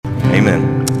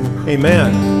Amen.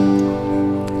 Amen.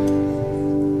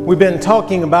 We've been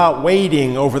talking about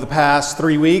waiting over the past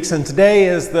 3 weeks, and today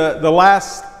is the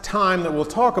last time that we'll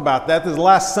talk about that. This is the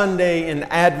last Sunday in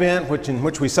Advent, in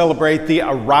which we celebrate the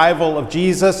arrival of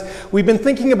Jesus. We've been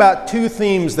thinking about two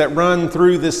themes that run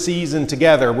through this season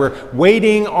together. We're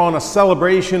waiting on a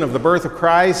celebration of the birth of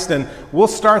Christ, and we'll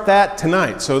start that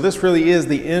tonight. So this really is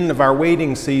the end of our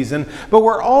waiting season. But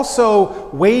we're also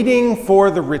waiting for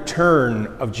the return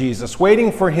of Jesus,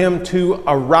 waiting for him to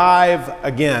arrive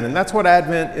again. And that's what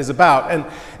Advent is about.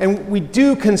 And we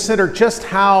do consider just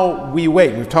how we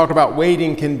wait. We've talked about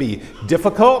waiting can be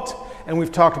difficult, and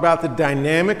we've talked about the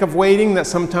dynamic of waiting, that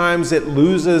sometimes it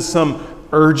loses some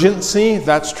urgency.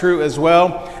 That's true as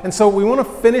well. And so we want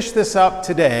to finish this up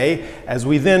today as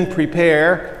we then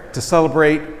prepare to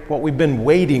celebrate what we've been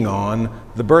waiting on,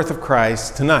 the birth of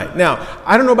Christ tonight. Now,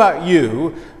 I don't know about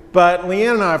you, but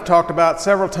Leanne and I have talked about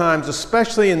several times,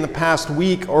 especially in the past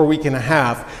week or week and a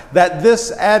half, that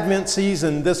this Advent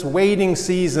season, this waiting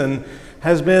season,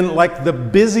 has been like the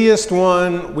busiest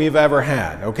one we've ever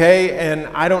had, okay? And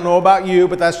I don't know about you,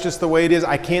 but that's just the way it is.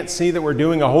 I can't see that we're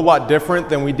doing a whole lot different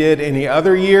than we did any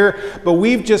other year, but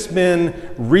we've just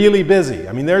been really busy.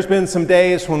 I mean, there's been some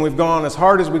days when we've gone as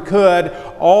hard as we could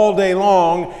all day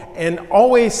long and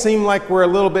always seem like we're a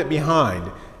little bit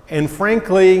behind. And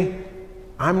frankly,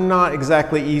 I'm not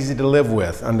exactly easy to live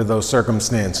with under those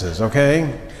circumstances,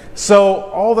 okay? So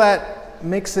all that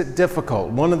makes it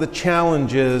difficult. One of the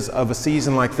challenges of a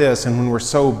season like this, and when we're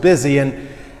so busy, and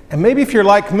maybe if you're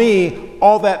like me,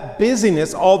 all that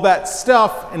busyness, all that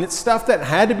stuff, and it's stuff that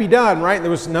had to be done, right?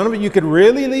 There was none of it you could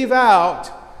really leave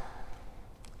out,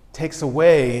 takes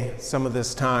away some of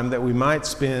this time that we might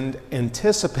spend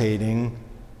anticipating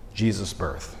Jesus'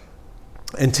 birth,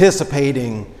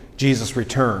 anticipating Jesus'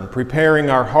 return, preparing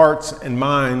our hearts and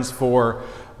minds for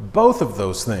both of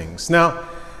those things. Now,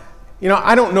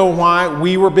 I don't know why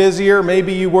we were busier.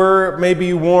 Maybe you were, maybe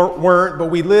you weren't,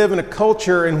 but we live in a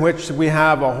culture in which we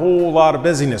have a whole lot of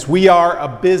busyness. We are a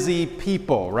busy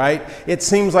people, right? It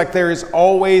seems like there is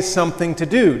always something to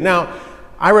do. Now,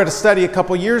 I read a study a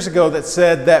couple years ago that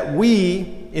said that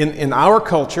we, in our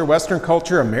culture, Western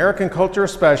culture, American culture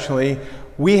especially,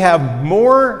 we have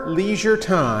more leisure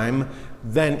time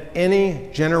than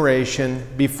any generation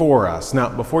before us. Now,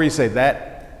 before you say that,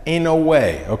 ain't no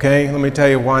way, okay? Let me tell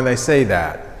you why they say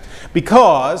that.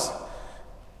 Because,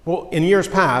 in years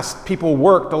past, people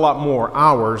worked a lot more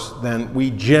hours than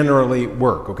we generally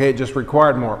work, okay? It just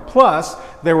required more. Plus,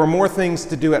 there were more things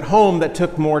to do at home that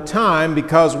took more time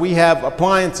because we have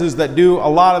appliances that do a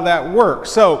lot of that work.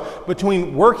 So,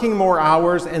 between working more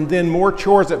hours and then more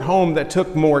chores at home that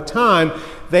took more time,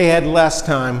 they had less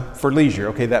time for leisure.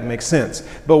 Okay, that makes sense.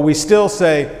 But we still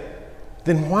say,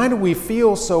 then why do we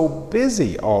feel so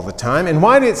busy all the time? And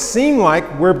why did it seem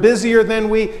like we're busier than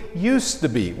we used to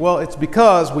be? Well, it's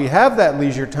because we have that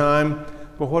leisure time,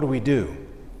 but what do?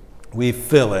 We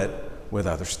fill it with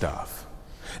other stuff.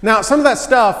 Now, some of that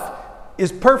stuff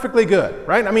is perfectly good,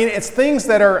 right? I mean, it's things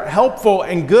that are helpful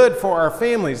and good for our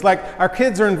families. Like our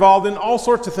kids are involved in all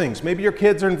sorts of things. Maybe your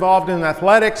kids are involved in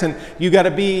athletics and you got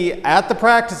to be at the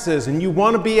practices and you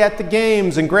want to be at the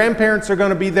games and grandparents are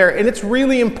going to be there, and it's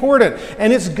really important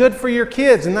and it's good for your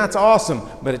kids, and that's awesome,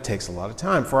 but it takes a lot of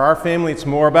time. For our family, it's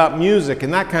more about music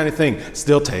and that kind of thing.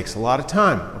 Still takes a lot of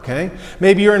time, okay?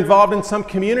 Maybe you're involved in some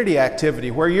community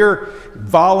activity where you're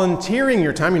volunteering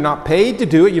your time. You're not paid to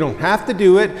do it. You don't have to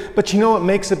do it, but it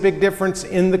makes a big difference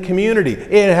in the community.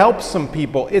 It helps some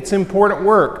people. It's important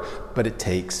work, but it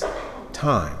takes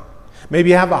time. Maybe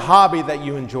you have a hobby that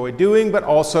you enjoy doing, but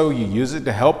also you use it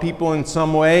to help people in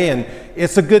some way, and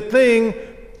it's a good thing,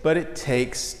 but it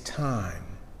takes time.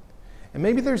 And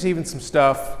maybe there's even some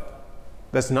stuff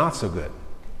that's not so good.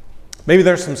 Maybe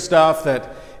there's some stuff that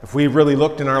if we really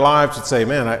looked in our lives, we'd say,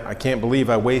 man, I can't believe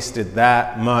I wasted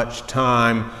that much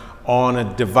time on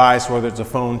a device, whether it's a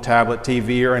phone, tablet,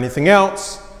 TV, or anything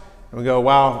else. And we go,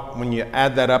 wow, when you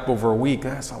add that up over a week,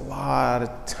 that's a lot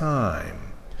of time.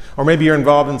 Or maybe you're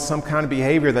involved in some kind of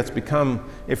behavior that's become,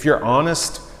 if you're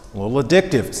honest, a little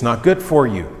addictive. It's not good for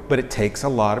you, but it takes a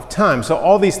lot of time. So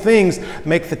all these things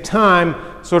make the time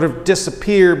sort of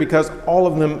disappear because all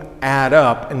of them add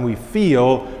up and we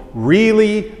feel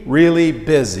really, really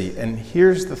busy. And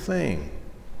here's the thing.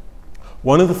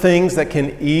 One of the things that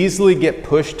can easily get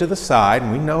pushed to the side,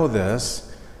 and we know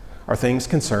this, are things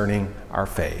concerning our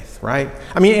faith, right?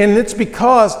 I mean, and it's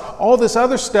because all this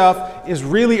other stuff is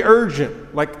really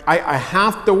urgent. Like, I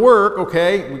have to work,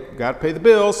 okay? We got to pay the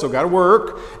bills, so got to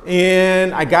work.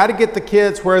 And I got to get the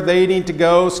kids where they need to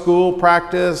go, school,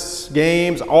 practice,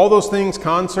 games, all those things,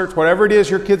 concerts, whatever it is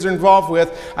your kids are involved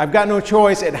with. I've got no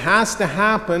choice. It has to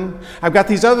happen. I've got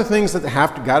these other things that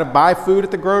got to buy food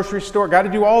at the grocery store, got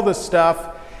to do all this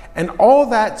stuff. And all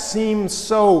that seems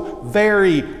so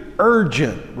very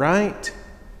urgent, right?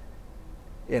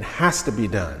 It has to be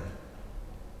done.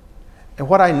 And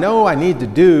what I know I need to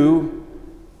do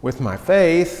with my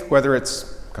faith, whether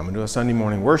it's coming to a Sunday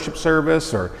morning worship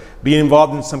service or being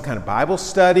involved in some kind of Bible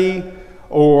study,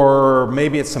 or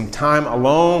maybe it's some time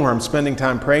alone where I'm spending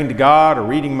time praying to God or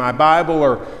reading my Bible,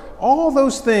 or all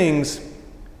those things,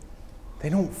 they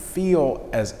don't feel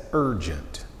as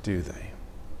urgent, do they?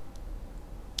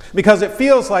 Because it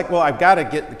feels like, well, I've got to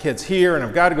get the kids here, and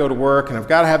I've got to go to work, and I've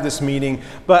got to have this meeting,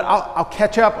 but I'll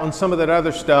catch up on some of that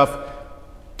other stuff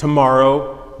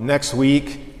tomorrow, next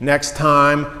week, next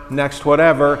time, next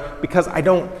whatever, because I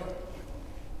don't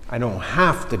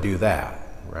have to do that,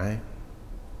 right?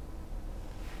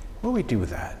 What do we do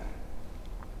with that?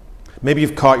 Maybe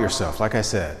you've caught yourself, like I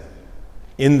said,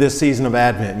 in this season of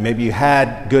Advent. Maybe you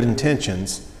had good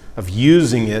intentions of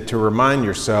using it to remind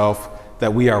yourself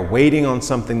that we are waiting on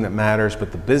something that matters,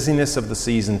 but the busyness of the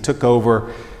season took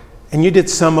over, and you did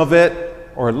some of it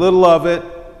or a little of it,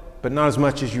 but not as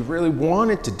much as you really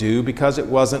wanted to do because it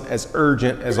wasn't as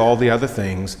urgent as all the other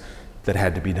things that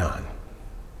had to be done.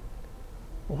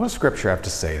 Well, what does Scripture have to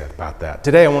say about that?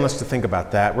 Today I want us to think about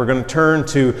that. We're going to turn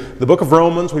to the book of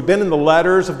Romans. We've been in the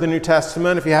letters of the New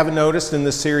Testament, if you haven't noticed, in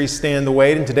this series, Stand the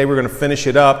Wait, and today we're going to finish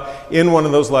it up in one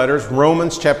of those letters,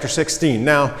 Romans chapter 16.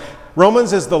 Now,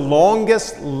 Romans is the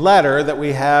longest letter that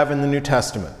we have in the New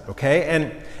Testament, okay?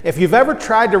 And if you've ever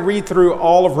tried to read through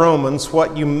all of Romans,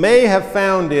 what you may have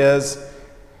found is,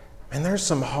 and there's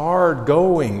some hard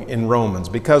going in Romans,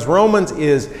 because Romans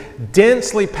is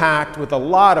densely packed with a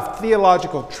lot of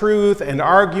theological truth and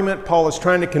argument. Paul is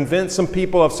trying to convince some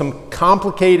people of some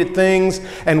complicated things,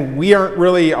 and we aren't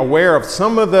really aware of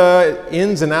some of the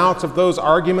ins and outs of those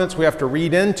arguments. We have to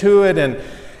read into it, and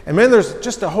man, there's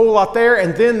just a whole lot there.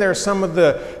 And then there's some of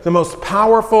the most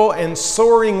powerful and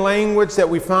soaring language that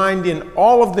we find in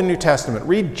all of the New Testament.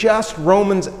 Read just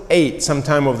Romans 8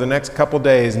 sometime over the next couple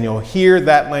days, and you'll hear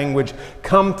that language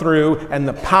come through and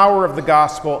the power of the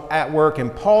gospel at work in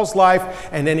Paul's life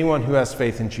and anyone who has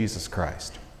faith in Jesus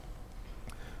Christ.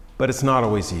 But it's not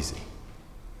always easy.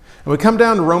 And we come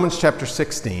down to Romans chapter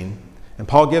 16. And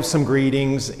Paul gives some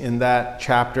greetings in that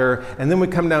chapter, and then we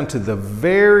come down to the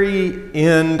very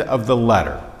end of the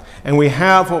letter. And we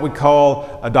have what we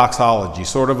call a doxology,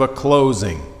 sort of a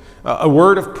closing, a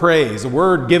word of praise, a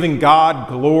word giving God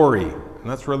glory. And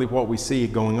that's really what we see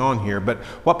going on here. But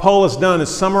what Paul has done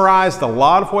is summarized a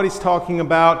lot of what he's talking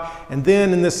about, and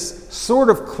then in this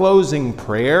sort of closing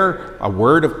prayer, a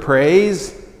word of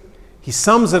praise, he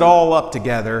sums it all up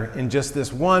together in just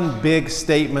this one big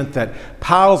statement that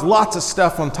piles lots of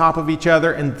stuff on top of each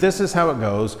other, and this is how it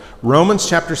goes. Romans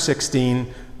chapter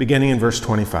 16, beginning in verse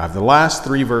 25, the last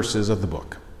 3 verses of the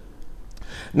book.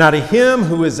 Now to him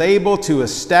who is able to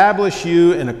establish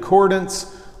you in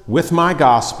accordance with my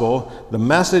gospel, the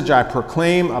message I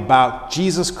proclaim about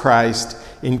Jesus Christ,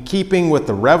 in keeping with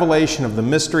the revelation of the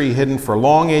mystery hidden for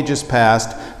long ages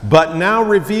past, but now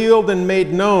revealed and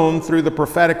made known through the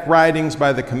prophetic writings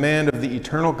by the command of the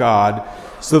eternal God,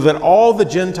 so that all the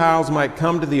Gentiles might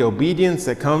come to the obedience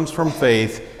that comes from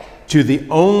faith. To the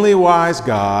only wise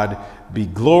God be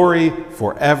glory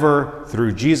forever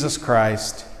through Jesus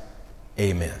Christ.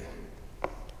 Amen.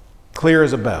 Clear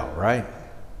as a bell, right?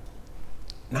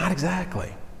 Not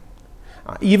exactly.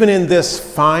 Even in this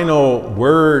final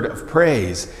word of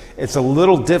praise, it's a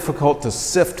little difficult to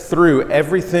sift through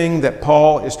everything that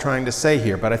Paul is trying to say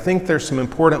here. But I think there's some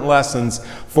important lessons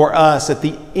for us at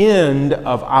the end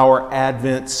of our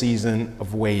Advent season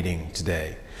of waiting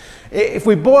today. If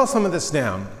we boil some of this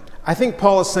down, I think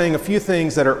Paul is saying a few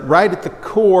things that are right at the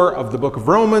core of the book of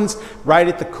Romans, right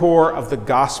at the core of the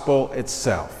gospel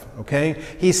itself. Okay?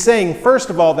 He's saying, first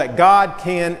of all, that God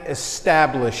can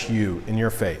establish you in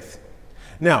your faith.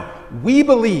 Now, we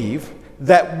believe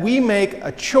that we make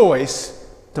a choice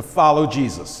to follow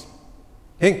Jesus.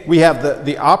 Okay? We have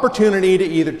the opportunity to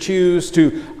either choose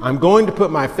to, I'm going to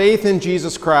put my faith in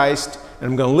Jesus Christ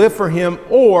and I'm going to live for Him,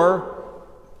 or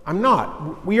I'm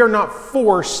not. We are not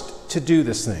forced to do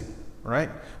this thing,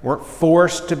 right? We weren't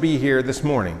forced to be here this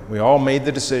morning. We all made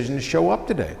the decision to show up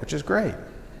today, which is great.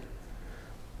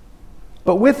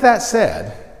 But with that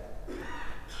said,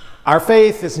 our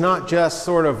faith is not just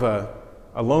sort of a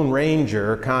Lone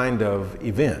Ranger kind of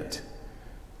event.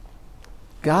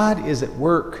 God is at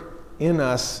work in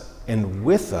us and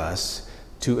with us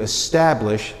to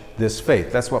establish this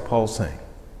faith. That's what Paul's saying.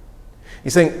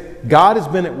 He's saying God has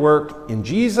been at work in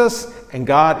Jesus and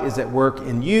God is at work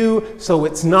in you, so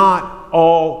it's not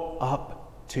all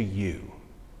up to you.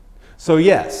 So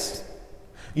yes,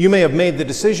 you may have made the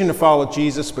decision to follow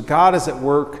Jesus, but God is at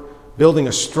work building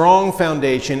a strong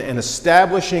foundation and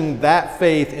establishing that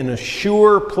faith in a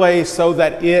sure place so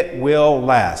that it will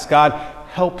last. God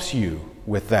helps you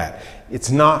with that.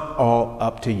 It's not all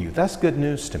up to you. That's good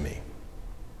news to me,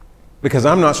 because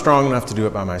I'm not strong enough to do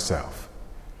it by myself,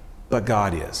 but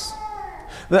God is.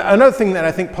 Another thing that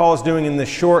I think Paul is doing in this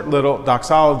short little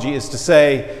doxology is to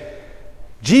say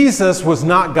Jesus was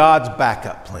not God's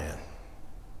backup plan.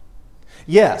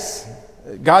 Yes,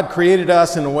 God created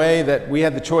us in a way that we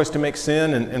had the choice to make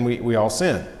sin, and we all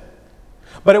sin.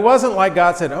 But it wasn't like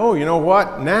God said, oh, you know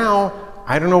what, now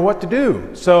I don't know what to do.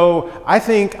 So I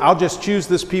think I'll just choose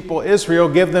this people, Israel,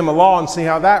 give them a law and see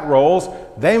how that rolls.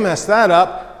 They mess that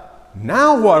up.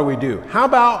 Now what do we do? How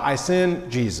about I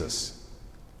send Jesus?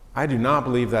 I do not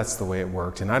believe that's the way it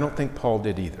worked, and I don't think Paul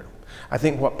did either. I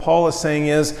think what Paul is saying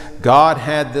is God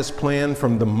had this plan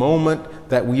from the moment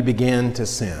that we began to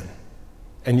sin.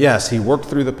 And yes, he worked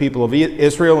through the people of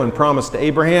Israel and promised to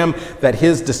Abraham that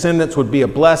his descendants would be a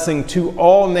blessing to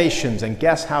all nations. And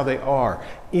guess how they are?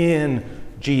 In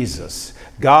Jesus.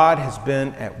 God has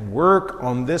been at work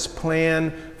on this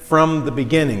plan from the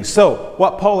beginning. So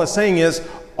what Paul is saying is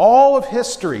all of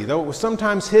history, though it was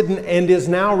sometimes hidden and is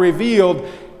now revealed,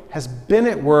 has been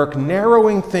at work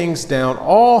narrowing things down,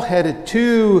 all headed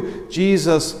to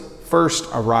Jesus' first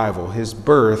arrival, his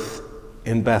birth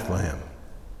in Bethlehem.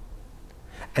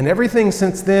 And everything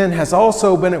since then has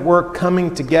also been at work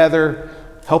coming together,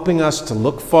 helping us to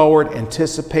look forward,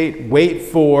 anticipate, wait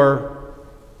for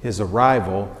his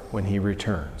arrival when he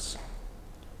returns.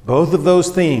 Both of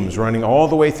those themes running all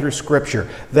the way through Scripture,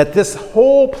 that this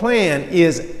whole plan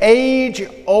is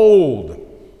age-old.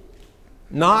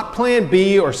 Not plan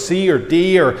B or C or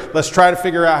D or let's try to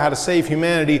figure out how to save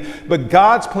humanity, but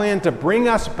God's plan to bring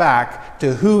us back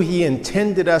to who he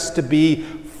intended us to be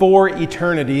for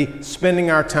eternity, spending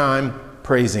our time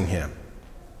praising him.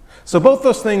 So both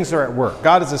those things are at work.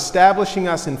 God is establishing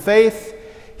us in faith.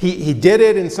 He did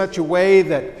it in such a way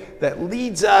that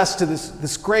leads us to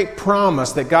this great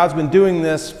promise that God's been doing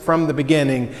this from the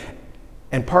beginning.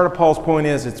 And part of Paul's point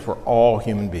is it's for all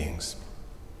human beings.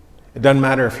 It doesn't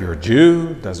matter if you're a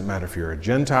Jew, it doesn't matter if you're a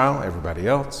Gentile, everybody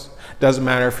else. It doesn't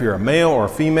matter if you're a male or a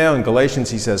female. In Galatians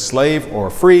he says slave or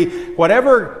free.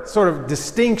 Whatever sort of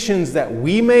distinctions that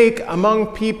we make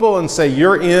among people and say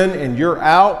you're in and you're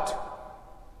out,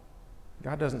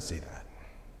 God doesn't see that.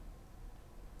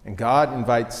 And God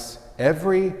invites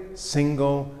every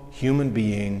single human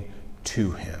being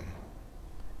to him.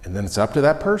 And then it's up to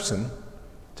that person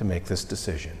to make this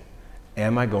decision.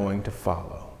 Am I going to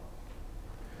follow?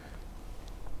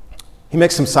 He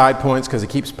makes some side points because he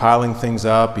keeps piling things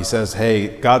up. He says,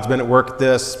 hey, God's been at work at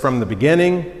this from the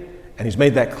beginning, and he's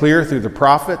made that clear through the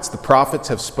prophets. The prophets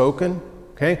have spoken.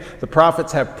 Okay? The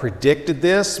prophets have predicted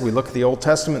this. We look at the Old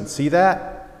Testament and see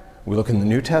that. We look in the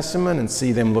New Testament and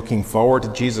see them looking forward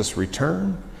to Jesus'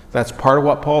 return. That's part of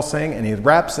what Paul's saying, and he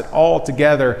wraps it all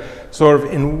together sort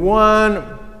of in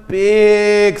one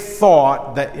big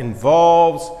thought that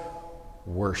involves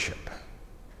worship.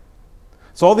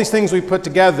 So all these things we put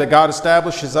together, that God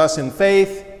establishes us in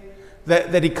faith,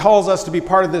 that he calls us to be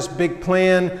part of this big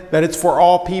plan, that it's for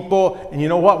all people. And you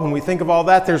know what? When we think of all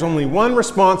that, there's only one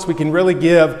response we can really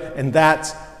give, and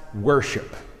that's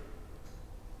worship.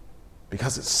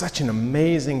 Because it's such an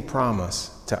amazing promise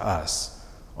to us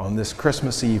on this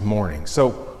Christmas Eve morning. So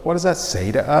what does that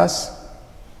say to us?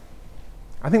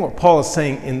 I think what Paul is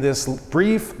saying in this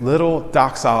brief little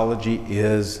doxology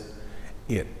is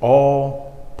it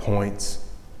all points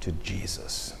to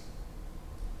Jesus.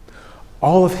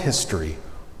 All of history,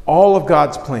 all of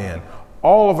God's plan,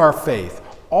 all of our faith,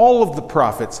 all of the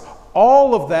prophets,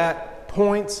 all of that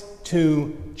points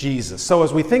to Jesus. So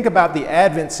as we think about the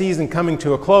Advent season coming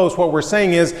to a close, what we're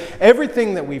saying is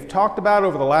everything that we've talked about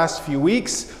over the last few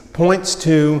weeks points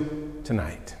to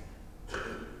tonight.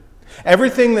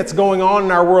 Everything that's going on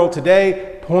in our world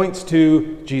today points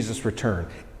to Jesus' return.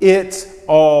 It's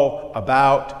all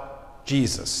about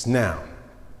Jesus. Now,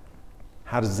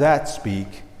 how does that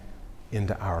speak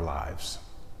into our lives?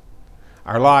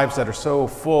 Our lives that are so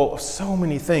full of so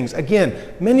many things.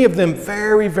 Again, many of them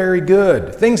very, very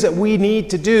good. Things that we need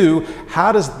to do.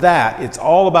 How does that, it's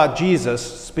all about Jesus,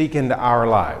 speak into our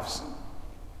lives?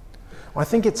 Well, I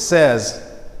think it says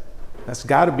that's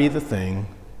got to be the thing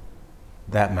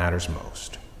that matters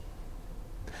most.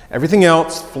 Everything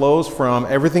else flows from,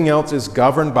 everything else is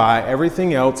governed by,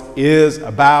 everything else is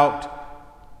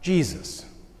about Jesus.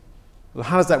 Well,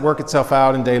 how does that work itself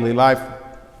out in daily life?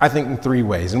 I think in 3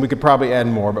 ways, and we could probably add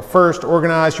more. But first,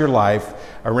 organize your life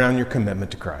around your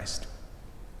commitment to Christ.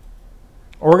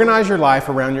 Organize your life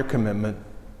around your commitment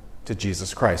to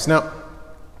Jesus Christ. Now,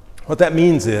 what that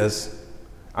means is,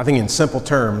 I think in simple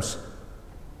terms,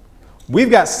 we've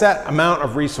got set amount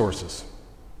of resources.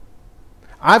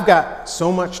 I've got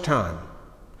so much time.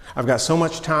 I've got so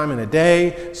much time in a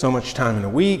day, so much time in a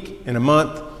week, in a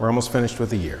month. We're almost finished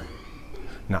with a year.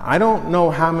 Now, I don't know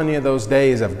how many of those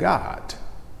days I've got.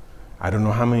 I don't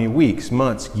know how many weeks,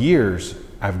 months, years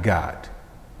I've got.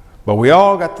 But we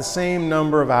all got the same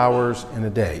number of hours in a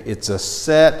day. It's a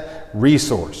set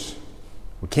resource.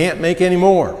 We can't make any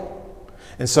more.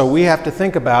 And so we have to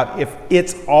think about, if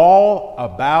it's all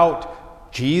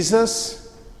about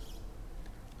Jesus,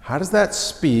 how does that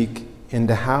speak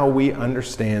into how we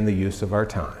understand the use of our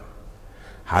time?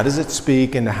 How does it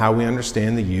speak into how we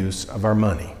understand the use of our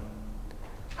money?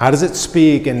 How does it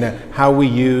speak into how we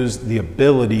use the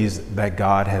abilities that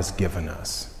God has given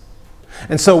us?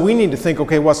 And so we need to think,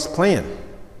 okay, what's the plan?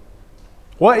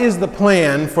 What is the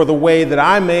plan for the way that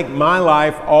I make my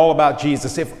life all about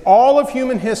Jesus? If all of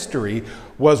human history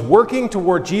was working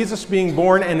toward Jesus being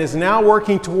born and is now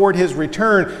working toward his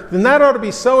return, then that ought to be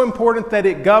so important that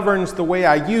it governs the way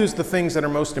I use the things that are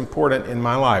most important in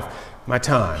my life. My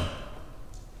time,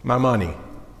 my money,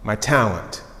 my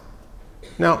talent.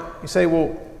 Now, you say,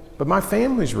 well, but my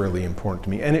family's really important to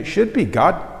me, and it should be.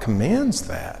 God commands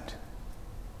that.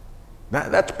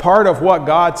 That's part of what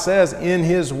God says in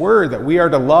his word, that we are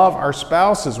to love our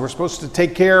spouses. We're supposed to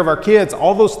take care of our kids.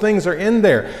 All those things are in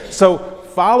there. So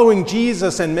following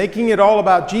Jesus and making it all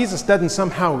about Jesus doesn't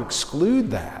somehow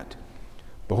exclude that.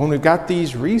 But when we've got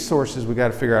these resources, we've got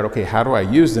to figure out, okay, how do I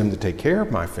use them to take care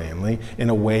of my family in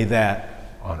a way that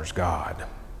honors God?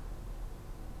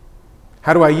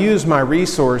 How do I use my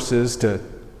resources to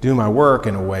do my work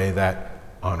in a way that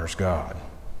honors God?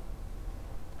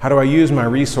 How do I use my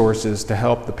resources to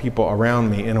help the people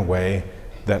around me in a way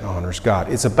that honors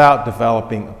God? It's about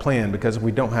developing a plan, because if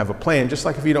we don't have a plan, just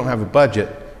like if you don't have a budget,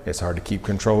 it's hard to keep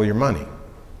control of your money.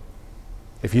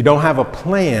 If you don't have a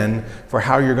plan for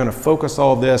how you're going to focus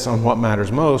all this on what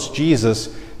matters most,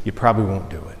 Jesus, you probably won't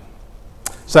do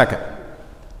it. Second,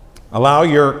 allow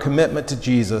your commitment to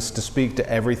Jesus to speak to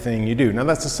everything you do. Now,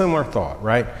 that's a similar thought,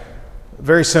 right?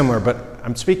 Very similar, but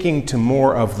I'm speaking to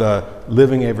more of the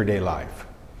living everyday life.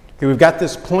 Okay, we've got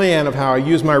this plan of how I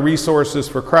use my resources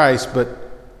for Christ, but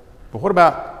what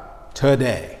about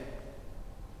today?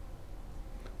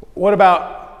 What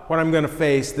about what I'm going to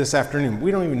face this afternoon? We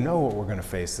don't even know what we're going to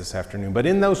face this afternoon, but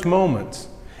in those moments,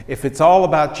 if it's all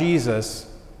about Jesus,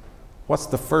 what's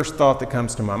the first thought that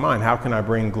comes to my mind? How can I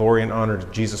bring glory and honor to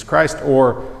Jesus Christ?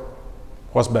 Or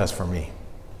what's best for me?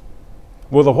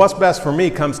 Well, the what's best for me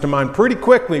comes to mind pretty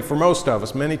quickly for most of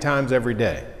us, many times every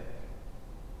day.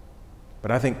 But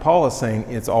I think Paul is saying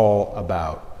it's all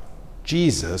about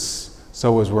Jesus.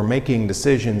 So as we're making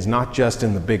decisions, not just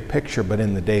in the big picture, but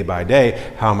in the day by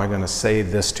day, how am I going to say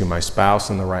this to my spouse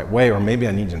in the right way? Or maybe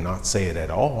I need to not say it at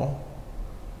all.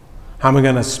 How am I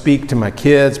going to speak to my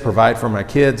kids, provide for my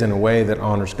kids in a way that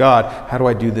honors God? How do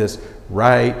I do this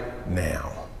right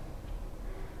now?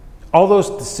 All those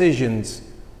decisions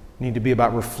need to be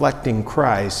about reflecting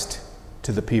Christ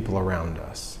to the people around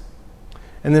us.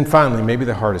 And then finally, maybe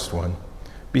the hardest one,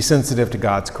 be sensitive to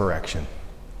God's correction.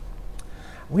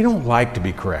 We don't like to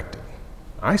be corrected.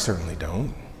 I certainly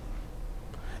don't.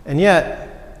 And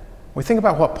yet, we think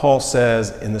about what Paul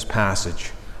says in this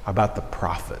passage about the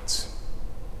prophets.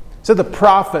 So the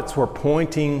prophets were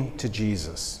pointing to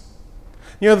Jesus.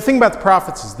 You know, the thing about the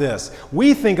prophets is this.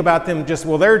 We think about them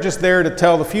they're just there to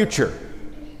tell the future.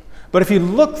 But if you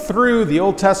look through the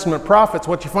Old Testament prophets,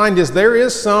 what you find is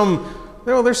there's some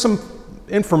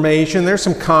information, there's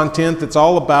some content that's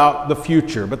all about the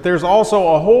future. But there's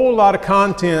also a whole lot of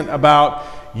content about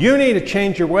you need to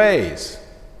change your ways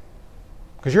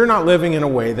because you're not living in a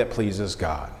way that pleases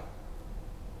God.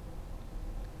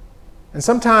 And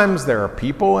sometimes there are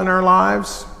people in our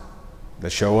lives that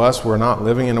show us we're not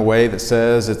living in a way that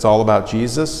says it's all about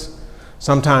Jesus.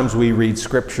 Sometimes we read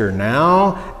Scripture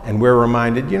now and we're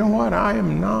reminded, you know what, I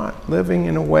am not living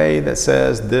in a way that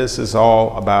says this is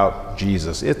all about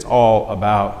Jesus. It's all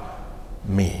about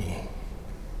me.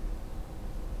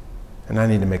 And I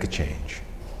need to make a change.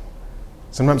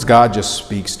 Sometimes God just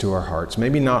speaks to our hearts,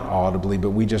 maybe not audibly, but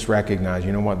we just recognize,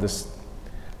 you know what, this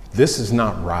is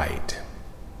not right.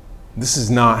 This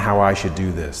is not how I should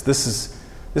do this. This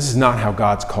is not how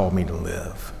God's called me to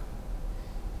live.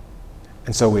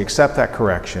 And so we accept that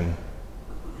correction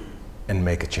and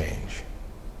make a change.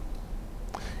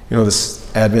 You know,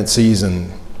 this Advent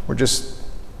season, we're just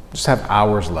have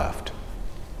hours left.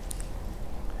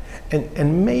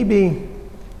 And maybe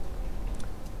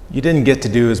you didn't get to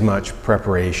do as much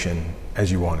preparation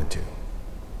as you wanted to.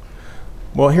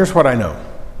 Well, here's what I know.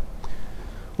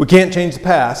 We can't change the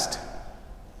past.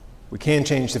 We can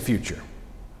change the future.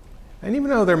 And even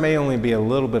though there may only be a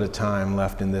little bit of time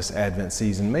left in this Advent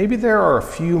season, maybe there are a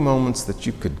few moments that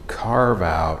you could carve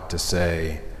out to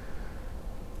say,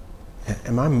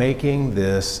 am I making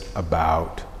this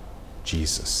about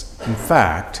Jesus? In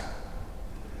fact,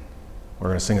 we're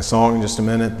going to sing a song in just a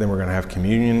minute, then we're going to have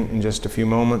communion in just a few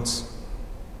moments.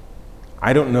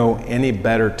 I don't know any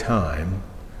better time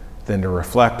than to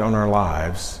reflect on our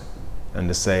lives and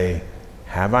to say,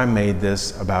 have I made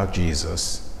this about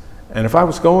Jesus? And if I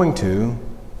was going to,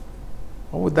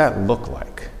 what would that look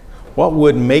like? What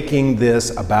would making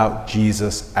this about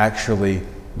Jesus actually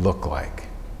look like?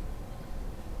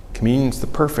 Communion's the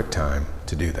perfect time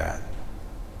to do that.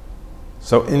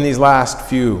 So in these last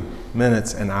few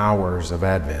minutes and hours of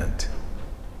Advent,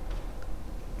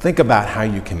 think about how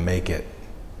you can make it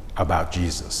about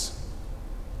Jesus.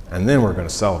 And then we're going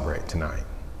to celebrate tonight.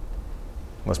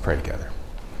 Let's pray together.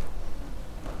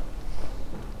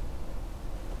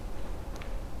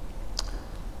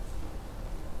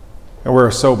 And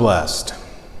we're so blessed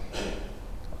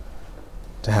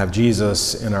to have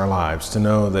Jesus in our lives, to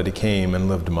know that he came and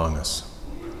lived among us.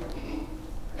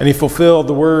 And he fulfilled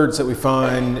the words that we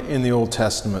find in the Old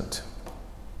Testament.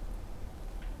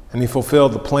 And he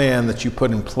fulfilled the plan that you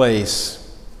put in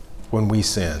place when we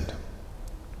sinned.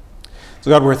 So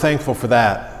God, we're thankful for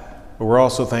that, but we're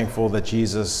also thankful that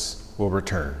Jesus will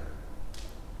return.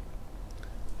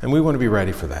 And we want to be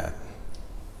ready for that.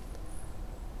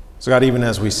 So God, even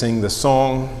as we sing this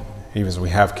song, even as we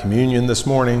have communion this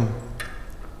morning,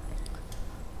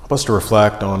 help us to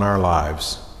reflect on our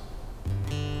lives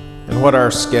and what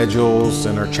our schedules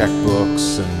and our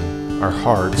checkbooks and our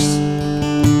hearts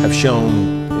have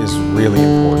shown is really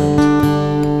important.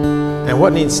 And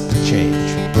what needs to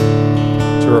change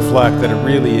to reflect that it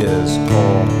really is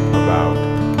all about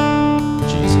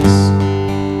Jesus.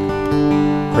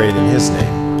 Prayed in his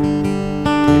name.